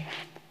we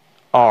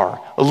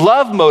are.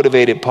 Love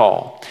motivated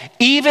Paul.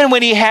 Even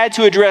when he had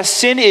to address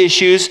sin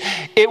issues,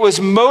 it was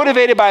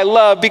motivated by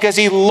love because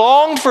he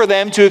longed for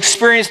them to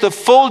experience the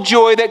full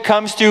joy that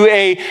comes through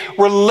a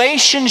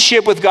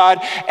relationship with God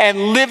and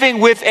living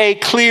with a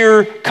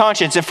clear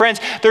conscience. And friends,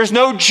 there's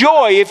no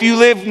joy if you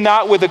live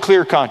not with a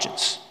clear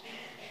conscience.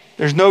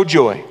 There's no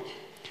joy.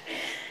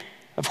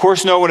 Of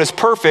course, no one is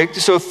perfect.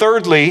 So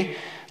thirdly,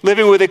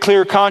 living with a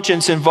clear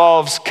conscience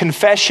involves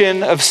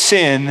confession of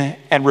sin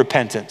and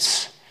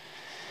repentance.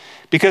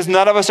 Because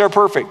none of us are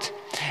perfect,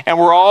 and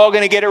we're all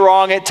going to get it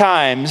wrong at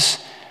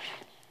times.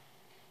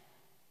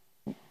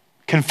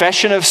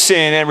 Confession of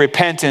sin and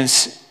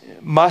repentance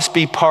must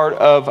be part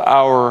of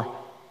our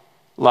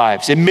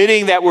lives.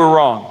 Admitting that we're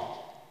wrong,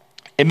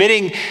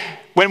 admitting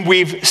when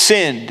we've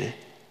sinned,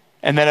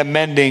 and then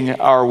amending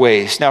our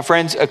ways. Now,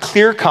 friends, a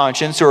clear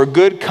conscience or a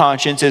good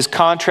conscience is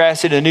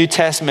contrasted in the New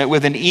Testament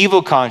with an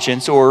evil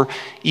conscience or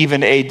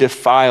even a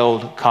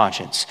defiled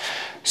conscience.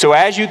 So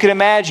as you can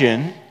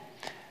imagine,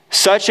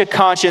 such a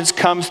conscience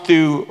comes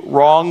through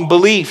wrong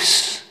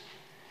beliefs,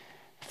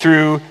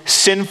 through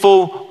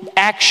sinful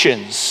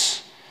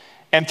actions,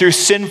 and through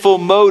sinful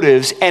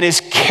motives, and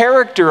is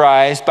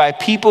characterized by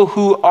people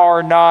who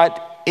are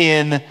not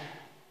in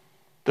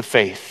the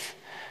faith.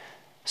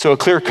 So a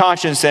clear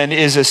conscience then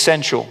is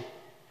essential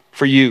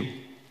for you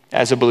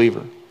as a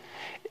believer.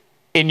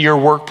 In your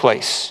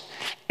workplace,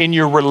 in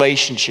your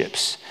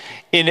relationships,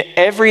 in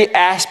every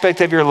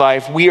aspect of your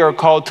life, we are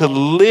called to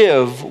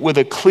live with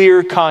a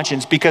clear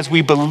conscience because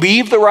we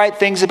believe the right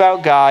things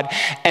about God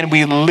and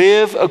we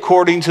live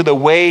according to the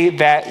way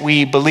that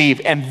we believe.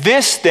 And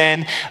this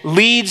then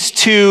leads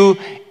to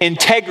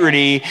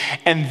integrity,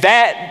 and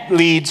that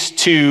leads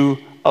to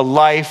a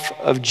life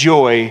of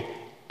joy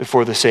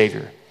before the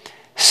Savior.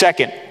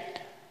 Second,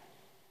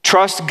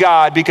 trust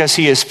God because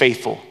he is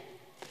faithful.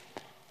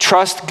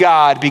 Trust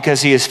God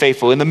because he is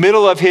faithful. In the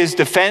middle of his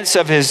defense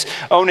of his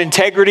own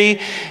integrity,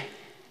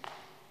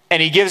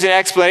 and he gives an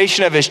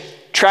explanation of his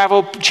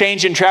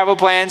change in travel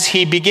plans,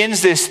 he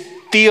begins this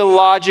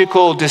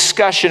theological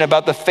discussion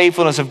about the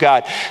faithfulness of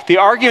God. The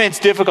argument's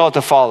difficult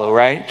to follow,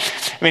 right?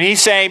 I mean,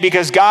 he's saying,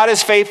 because God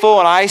is faithful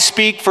and I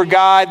speak for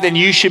God, then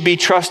you should be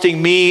trusting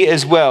me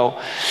as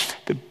well.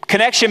 The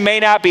connection may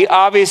not be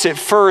obvious at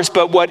first,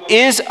 but what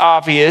is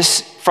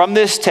obvious from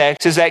this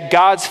text is that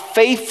God's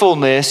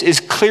faithfulness is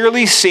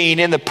clearly seen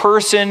in the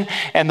person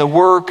and the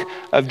work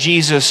of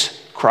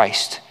Jesus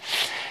Christ.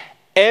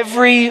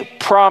 Every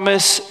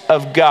promise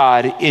of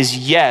God is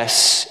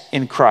yes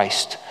in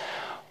Christ.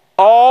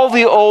 All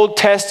the Old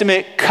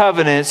Testament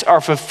covenants are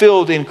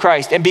fulfilled in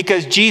Christ. And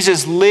because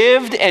Jesus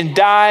lived and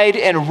died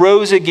and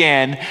rose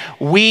again,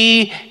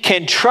 we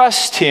can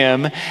trust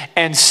him,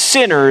 and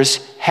sinners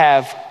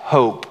have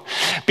hope.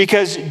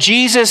 Because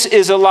Jesus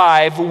is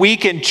alive, we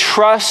can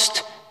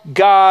trust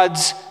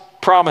God's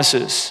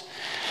promises.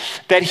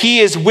 That he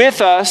is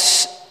with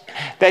us,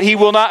 that he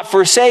will not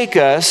forsake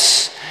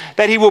us,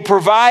 that he will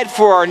provide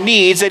for our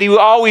needs, that he will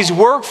always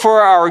work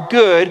for our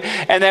good,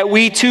 and that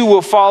we too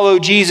will follow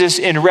Jesus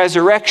in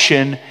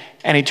resurrection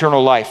and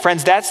eternal life.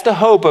 Friends, that's the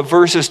hope of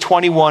verses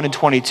 21 and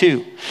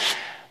 22.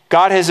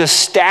 God has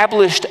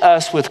established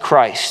us with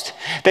Christ,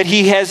 that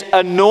he has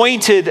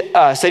anointed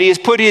us, that he has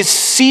put his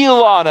seal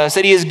on us,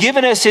 that he has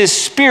given us his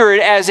Spirit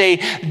as a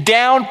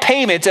down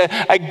payment,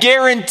 a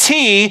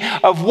guarantee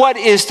of what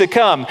is to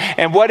come.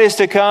 And what is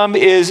to come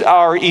is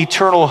our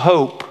eternal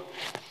hope.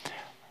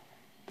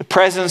 The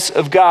presence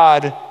of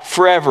God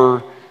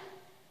forever,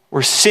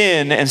 where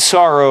sin and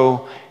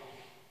sorrow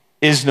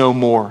is no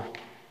more.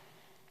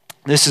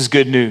 This is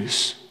good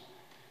news.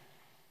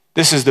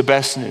 This is the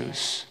best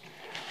news.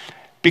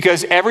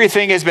 Because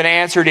everything has been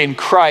answered in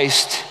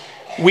Christ,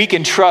 we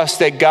can trust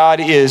that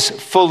God is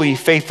fully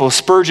faithful.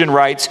 Spurgeon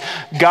writes,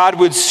 God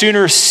would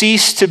sooner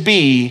cease to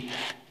be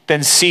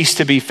than cease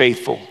to be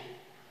faithful.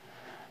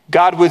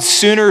 God would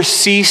sooner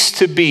cease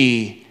to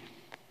be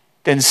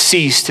than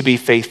cease to be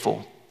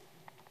faithful.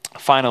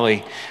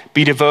 Finally,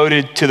 be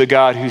devoted to the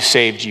God who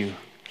saved you.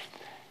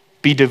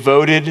 Be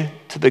devoted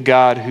to the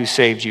God who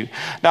saved you.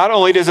 Not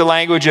only does the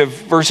language of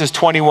verses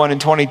 21 and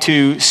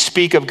 22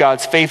 speak of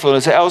God's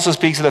faithfulness, it also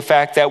speaks of the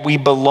fact that we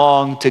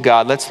belong to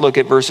God. Let's look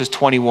at verses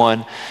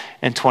 21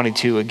 and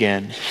 22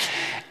 again.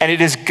 And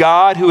it is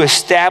God who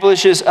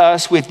establishes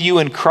us with you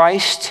in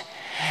Christ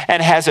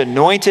and has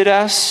anointed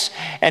us,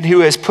 and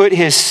who has put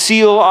his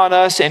seal on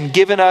us and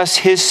given us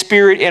his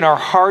Spirit in our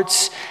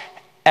hearts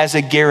as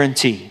a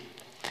guarantee.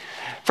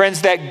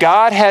 Friends, that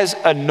God has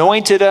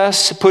anointed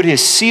us, put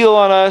his seal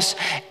on us,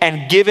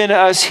 and given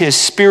us his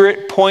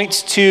Spirit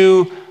points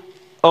to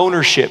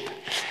ownership.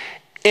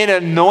 In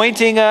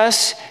anointing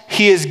us,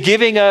 he is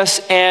giving us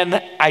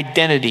an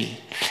identity.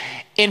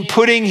 In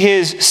putting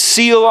his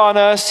seal on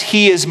us,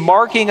 he is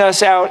marking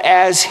us out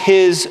as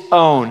his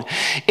own.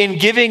 In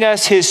giving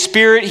us his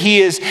Spirit, he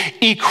is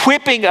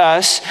equipping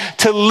us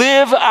to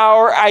live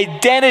our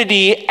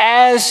identity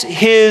as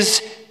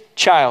his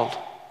child.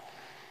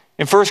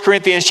 In 1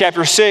 Corinthians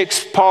chapter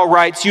 6, Paul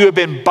writes, "You have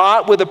been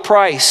bought with a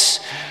price,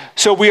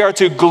 so we are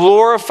to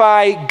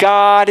glorify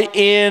God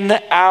in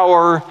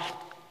our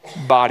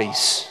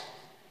bodies."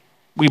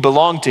 We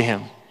belong to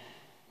him.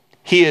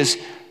 He has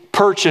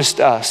purchased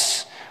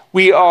us.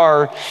 We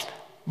are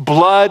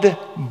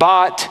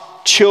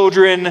blood-bought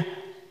children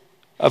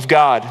of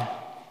God.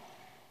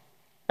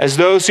 As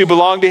those who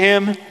belong to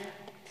him,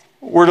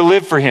 we're to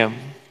live for him,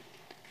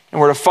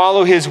 and we're to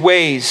follow his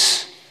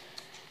ways,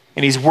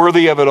 and he's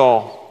worthy of it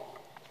all.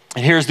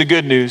 And here's the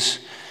good news.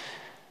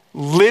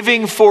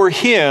 Living for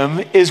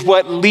him is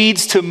what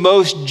leads to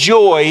most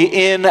joy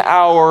in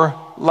our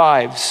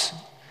lives,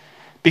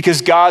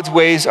 because God's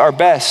ways are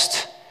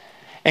best,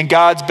 and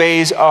God's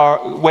ways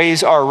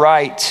are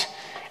right.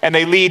 And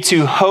they lead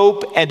to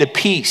hope and to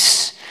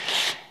peace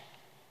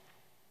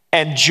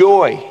and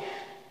joy.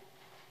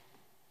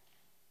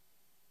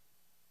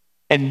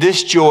 And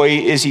this joy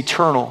is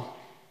eternal.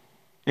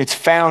 It's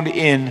found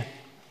in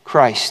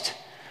Christ.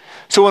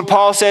 So when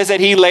Paul says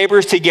that he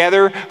labors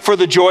together for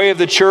the joy of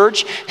the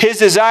church, his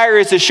desire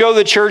is to show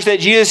the church that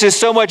Jesus is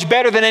so much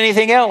better than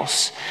anything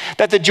else.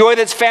 That the joy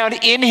that's found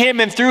in him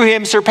and through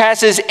him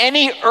surpasses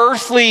any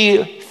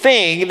earthly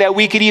thing that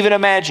we could even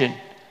imagine.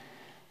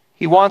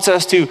 He wants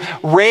us to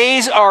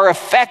raise our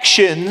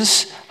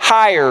affections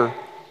higher.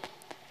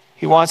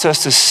 He wants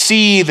us to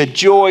see the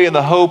joy and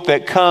the hope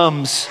that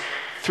comes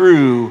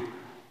through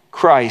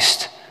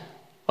Christ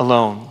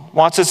alone.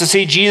 Wants us to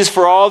see Jesus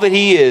for all that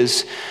he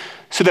is,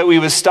 so that we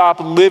would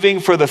stop living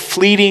for the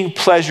fleeting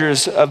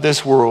pleasures of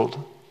this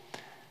world,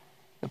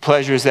 the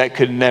pleasures that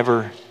could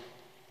never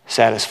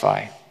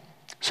satisfy.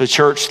 So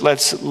church,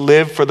 let's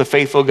live for the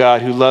faithful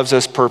God who loves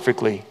us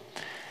perfectly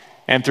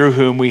and through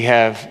whom we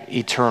have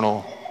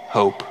eternal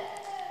hope.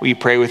 Will you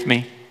pray with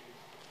me?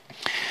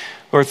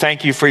 Lord,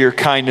 thank you for your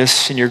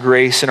kindness and your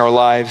grace in our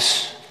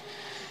lives.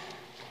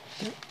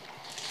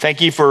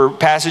 Thank you for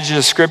passages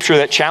of Scripture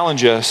that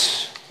challenge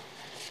us.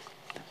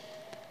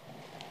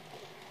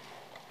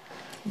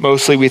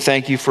 Mostly we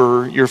thank you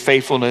for your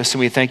faithfulness,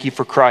 and we thank you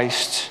for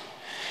Christ.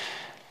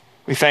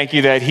 We thank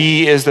you that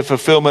he is the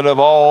fulfillment of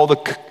all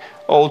the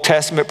Old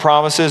Testament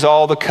promises,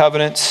 all the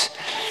covenants,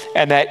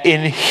 and that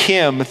in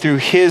him, through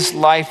his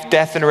life,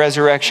 death, and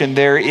resurrection,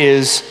 there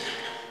is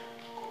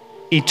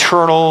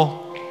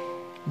eternal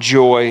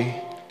joy,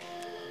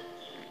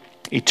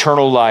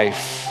 eternal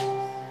life,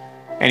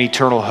 and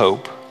eternal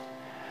hope.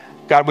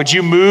 God, would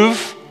you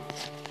move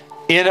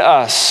in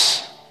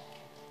us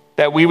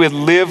that we would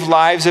live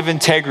lives of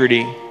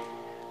integrity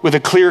with a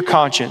clear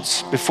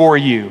conscience before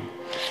you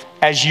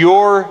as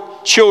your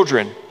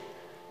children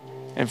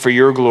and for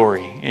your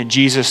glory. In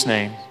Jesus'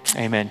 name,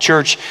 amen.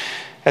 Church,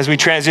 as we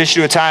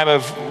transition to a time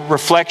of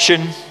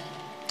reflection,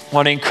 I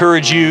want to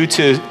encourage you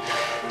to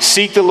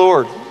seek the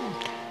Lord.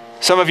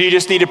 Some of you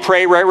just need to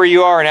pray right where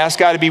you are and ask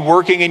God to be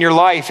working in your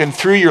life and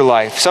through your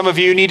life. Some of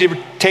you need to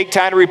take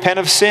time to repent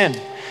of sin.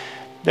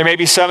 There may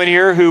be some in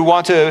here who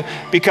want to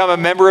become a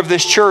member of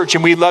this church,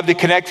 and we'd love to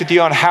connect with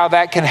you on how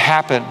that can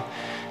happen.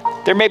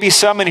 There may be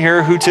some in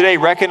here who today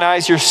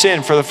recognize your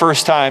sin for the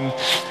first time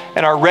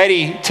and are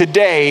ready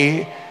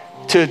today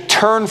to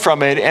turn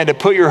from it and to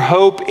put your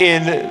hope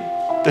in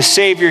the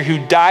Savior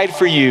who died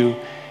for you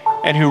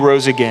and who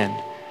rose again.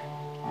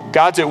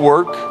 God's at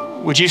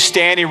work. Would you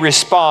stand and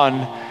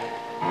respond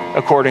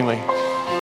accordingly?